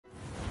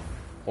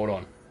Hold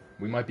on.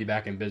 We might be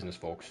back in business,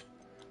 folks.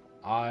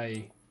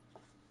 I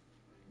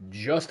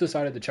just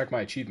decided to check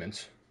my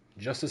achievements.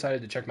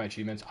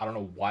 I don't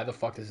know why the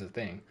fuck this is a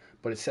thing,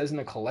 but it says in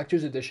the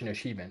collector's edition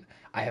achievement,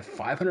 I have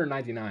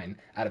 599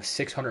 out of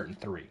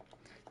 603.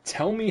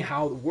 Tell me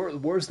how.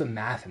 Where's the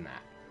math in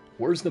that?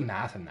 Where's the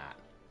math in that?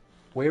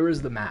 Where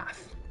is the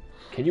math?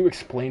 Can you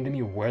explain to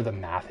me where the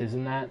math is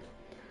in that?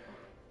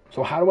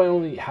 So how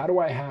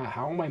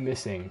am I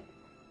missing?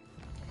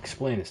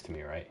 Explain this to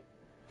me, right?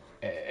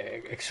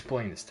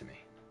 Explain this to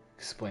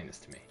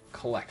me.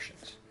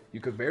 Collections.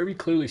 You could very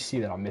clearly see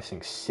that I'm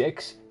missing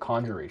 6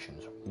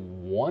 conjurations,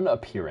 1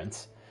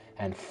 appearance,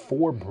 and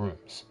 4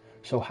 brooms.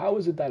 So how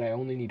is it that I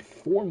only need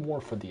 4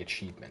 more for the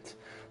achievement?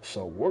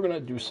 So we're going to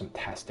do some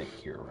testing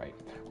here, right?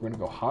 We're going to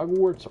go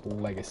Hogwarts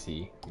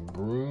Legacy,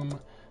 broom,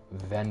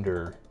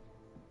 vendor,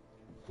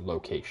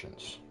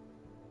 locations.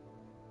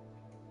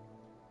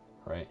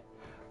 Right?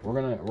 We're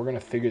gonna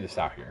figure this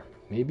out here.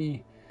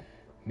 Maybe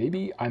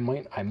I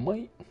might.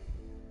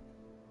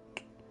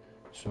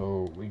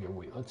 So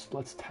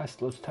let's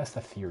test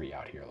a theory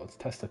out here. Let's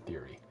test a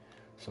theory.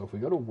 So if we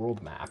go to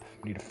world map,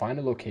 we need to find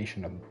a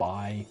location to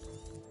buy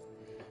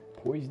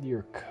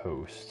Poisedier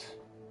Coast.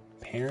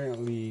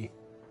 Apparently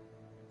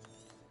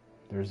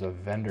there's a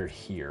vendor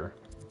here.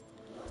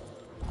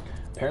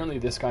 Apparently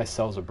this guy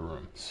sells a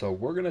broom. So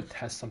we're gonna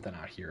test something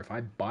out here. If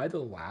I buy the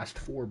last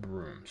 4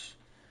 brooms,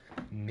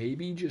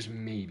 maybe, just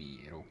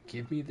maybe, it'll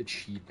give me the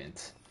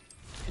achievement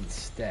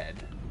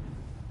instead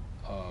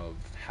of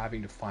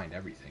having to find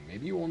everything.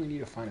 Maybe you only need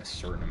to find a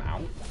certain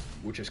amount,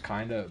 which is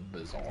kind of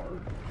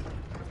bizarre.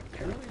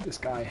 Apparently this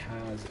guy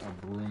has a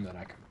broom that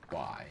I could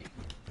buy.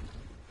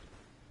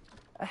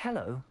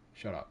 Hello.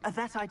 Shut up.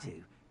 That I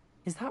do.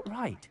 Is that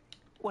right?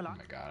 Well, oh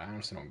my god, I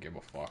honestly don't give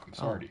a fuck. I'm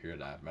sorry to hear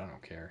that, but I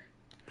don't care.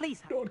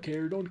 Please. Don't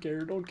care, still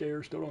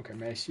don't care.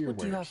 May I see your wares?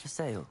 What do you have for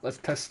sale? Let's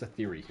test the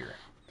theory here.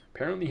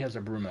 Apparently he has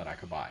a broom that I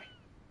could buy.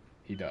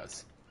 He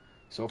does.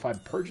 So if I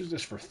purchase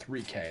this for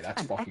 3K,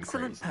 that's fucking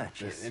crazy.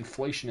 Purchase. The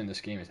inflation in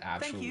this game is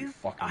absolutely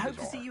fucking bizarre. I hope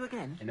to see you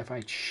again. And if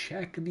I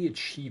check the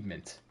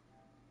achievement,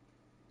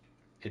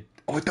 it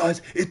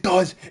does. It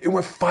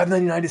went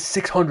 599 to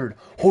 600.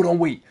 Hold on,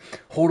 wait.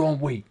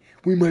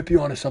 We might be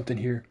onto something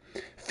here.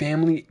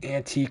 Family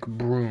antique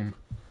broom.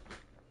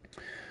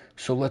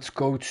 So let's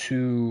go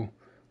to.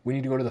 We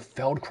need to go to the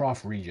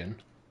Feldcroft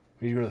region.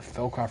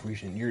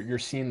 You're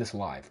seeing this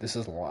live. This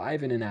is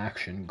live and in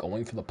action,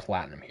 going for the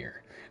platinum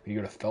here. We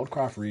go to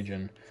Feldcroft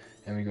region,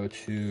 and we go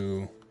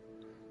to.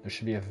 There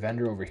should be a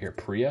vendor over here.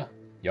 Priya.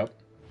 Yep.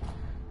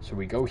 So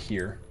we go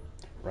here,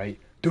 right?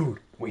 Dude,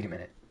 wait a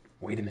minute.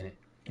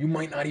 You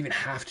might not even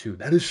have to.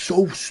 That is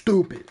so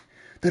stupid.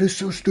 I wonder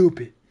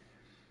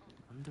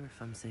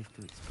if I'm safe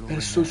to explore. That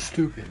is so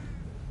stupid.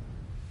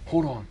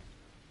 Hold on.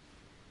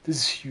 This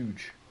is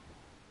huge.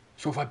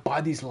 So if I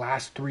buy these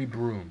last 3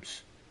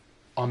 brooms,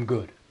 I'm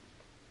good.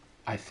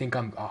 I think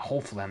I'm,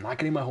 hopefully, I'm not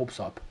getting my hopes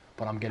up,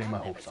 but I'm getting my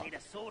hopes up.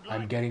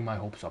 I'm getting my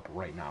hopes up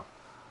right now.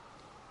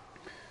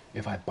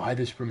 If I buy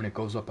this broom and it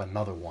goes up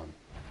another one,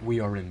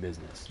 we are in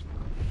business.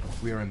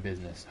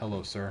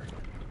 Hello, sir.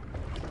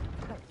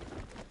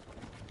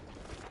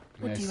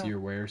 May I see your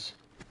wares?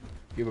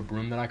 You have a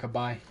broom that I could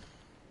buy?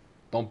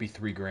 Don't be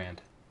 $3,000.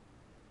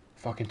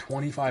 Fucking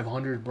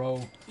 2,500,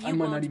 bro. I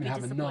might not even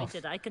have enough.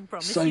 I can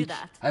promise Psych. you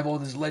that. I have all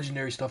this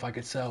legendary stuff I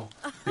could sell.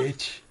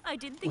 Bitch. I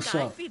didn't think What's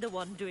I'd up? be the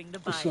one doing the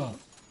buying.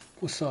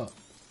 What's up?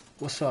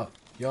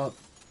 Yup.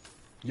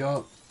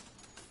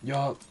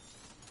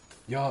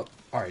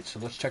 Alright, so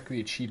let's check the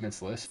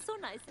achievements list. So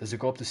nice. Does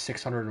it go up to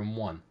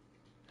 601?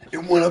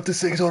 It went up to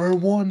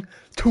 601.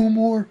 2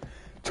 more.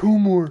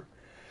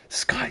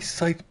 Sky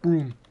Scythe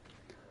broom.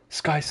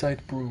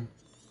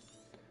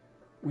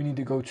 We need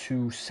to go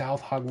to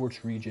South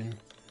Hogwarts region,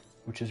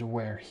 which is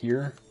where?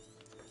 Here?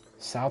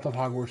 South of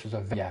Hogwarts is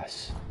a...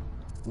 Yes.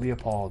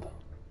 Leopold.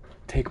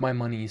 Take my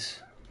monies.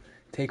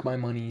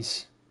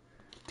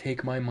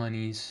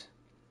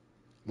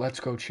 Let's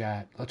go,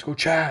 chat.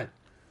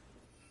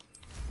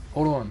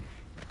 Hold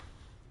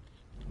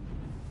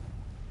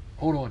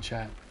on,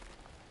 chat.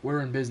 We're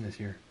in business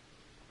here.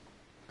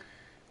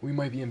 We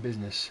might be in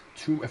business.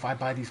 If I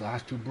buy these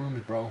last 2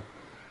 brooms, bro.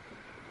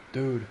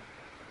 Dude,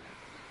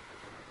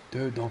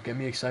 don't get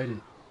me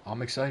excited.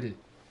 I'm excited.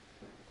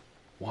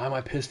 Why am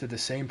I pissed at the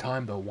same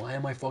time, though? Why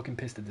am I fucking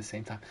pissed at the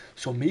same time?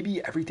 So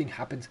maybe everything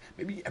happens.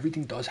 Maybe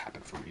everything does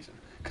happen for a reason.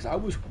 Because I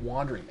was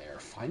wandering there,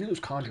 finding those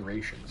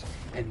conjurations,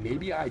 and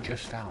maybe I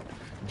just found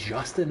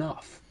just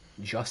enough.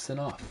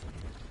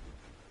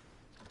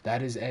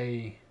 That is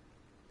a...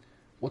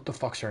 What the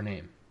fuck's her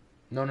name?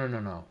 No. I don't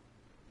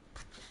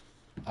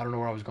know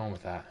where I was going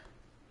with that.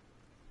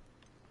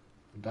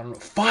 I don't know.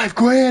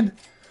 $5,000?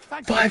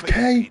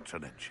 5K?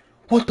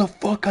 What the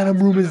fuck kind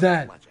of room is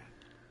that?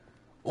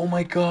 Oh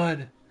my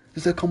god.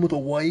 Does that come with a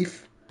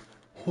wife?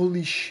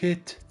 Holy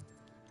shit.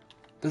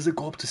 Does it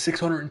go up to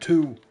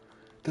 602?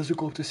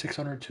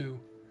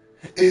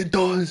 It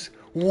does.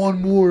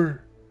 One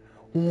more.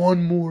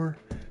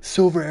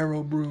 Silver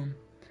Arrow broom.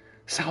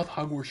 South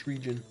Hogwarts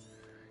region.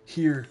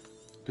 Here.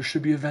 There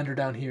should be a vendor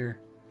down here.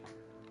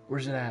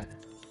 Where's it at?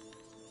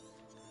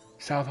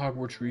 South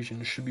Hogwarts region.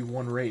 There should be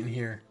one right in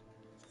here.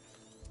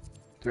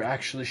 There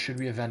actually should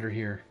be a vendor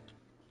here.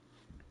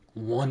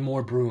 One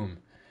more broom.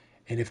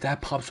 And if that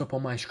pops up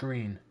on my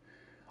screen,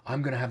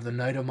 I'm gonna have the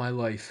night of my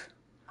life.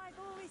 I've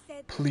always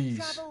said Please.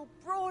 travel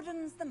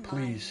broadens the mind.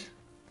 Please.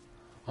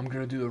 I'm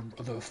gonna do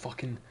the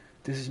fucking...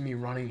 This is me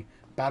running.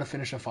 About to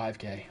finish a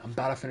 5K. I'm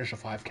about to finish a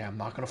 5K. I'm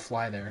not gonna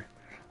fly there.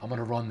 I'm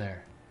gonna run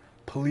there.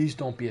 Please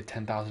don't be a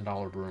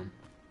 $10,000 broom.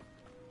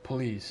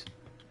 Please.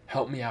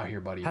 Help me out here,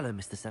 buddy. Hello,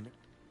 Mr. Semi.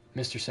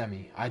 Mr.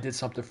 Semi, I did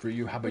something for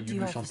you. How about What do you you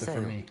do have for something for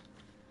sale? me?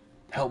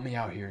 Help me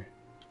out here.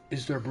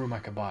 Is there a broom I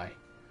could buy?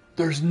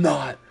 There's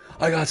not.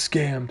 I got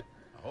scammed.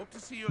 I hope to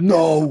see you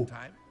No. again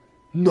sometime.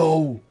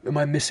 No. Am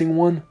I missing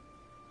one?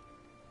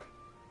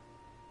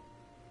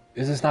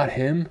 Is this not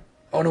him?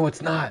 Oh, no,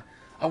 it's not.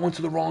 I went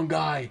to the wrong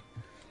guy.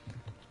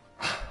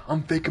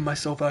 I'm faking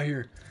myself out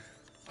here.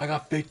 I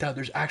got faked out.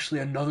 There's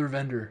actually another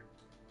vendor.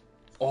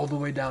 All the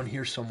way down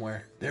here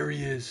somewhere. There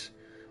he is.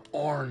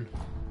 Arn.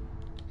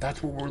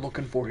 That's what we're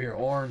looking for here.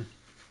 Arn.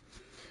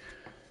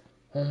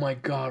 Oh my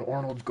god.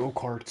 Arnold's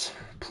go-karts.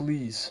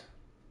 Please.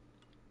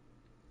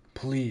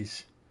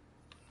 Please.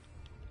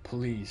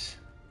 Please.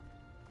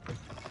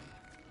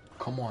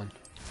 Come on.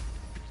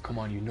 Come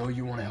on. You know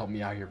you want to help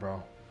me out here,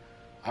 bro.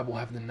 I will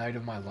have the night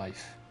of my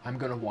life. I'm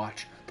going to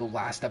watch the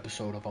last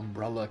episode of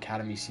Umbrella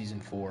Academy Season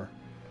 4.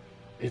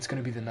 It's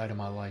going to be the night of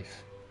my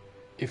life.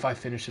 If I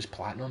finish this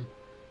platinum,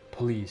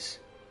 please.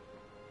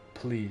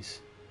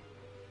 Please.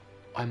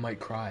 I might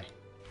cry.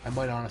 I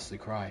might honestly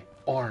cry.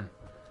 Arn,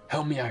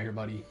 help me out here,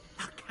 buddy.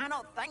 I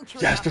cannot thank you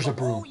Yes, enough there's a for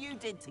broom. all you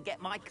did to get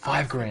my $5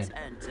 cars grand.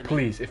 returned to me.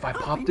 Please, if I I've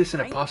pop been this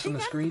and it pops on the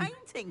painting screen. and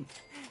painting.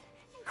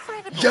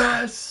 Incredible.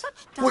 Yes!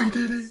 Such We dance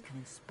did it! can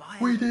inspire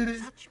We did it!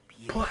 such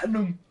beauty.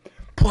 Platinum!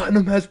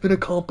 Platinum has been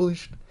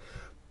accomplished!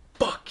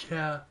 Fuck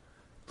yeah!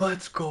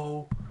 Let's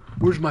go!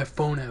 Where's my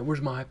phone at?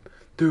 Where's my...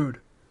 Dude.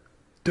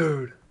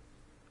 Dude.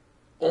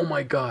 Oh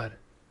my god.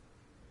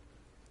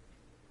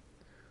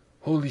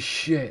 Holy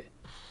shit.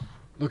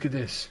 Look at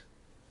this.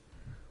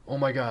 Oh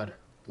my god.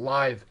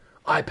 Live.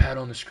 iPad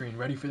on the screen.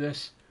 Ready for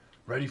this?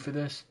 Ready for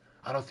this?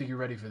 I don't think you're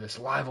ready for this.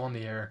 Live on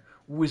the air.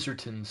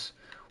 Wizardtons.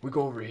 We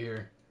go over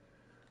here.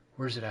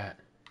 Where's it at?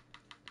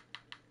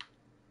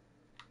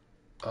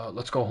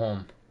 Let's go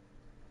home.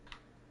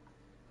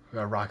 We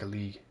got Rocket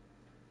League.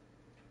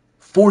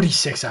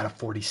 46 out of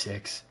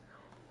 46.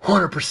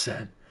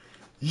 100%.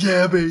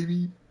 Yeah,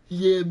 baby.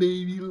 Yeah,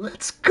 baby.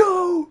 Let's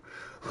go.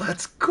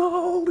 Let's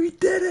go. We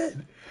did it.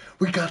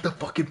 We got the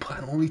fucking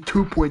platinum. Only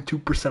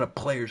 2.2% of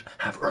players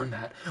have earned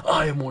that.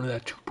 I am one of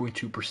that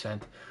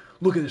 2.2%.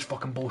 Look at this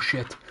fucking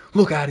bullshit.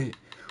 Look at it.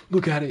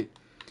 Look at it.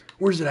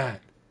 Where's it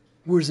at?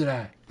 Where's it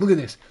at? Look at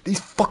this. These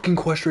fucking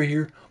quests right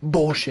here.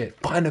 Bullshit.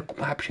 Find a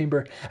map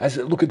chamber.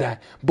 Look at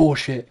that.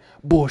 Bullshit.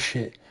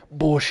 Bullshit.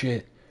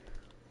 Bullshit.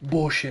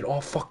 Bullshit.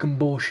 All fucking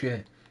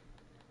bullshit.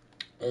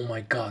 Oh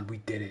my god, we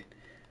did it.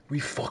 We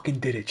fucking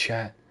did it,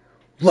 chat.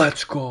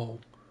 Let's go.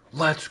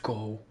 Let's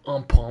go.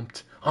 I'm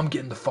pumped. I'm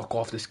getting the fuck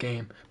off this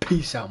game.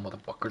 Peace out,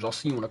 motherfuckers. I'll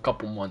see you in a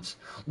couple months.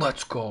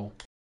 Let's go.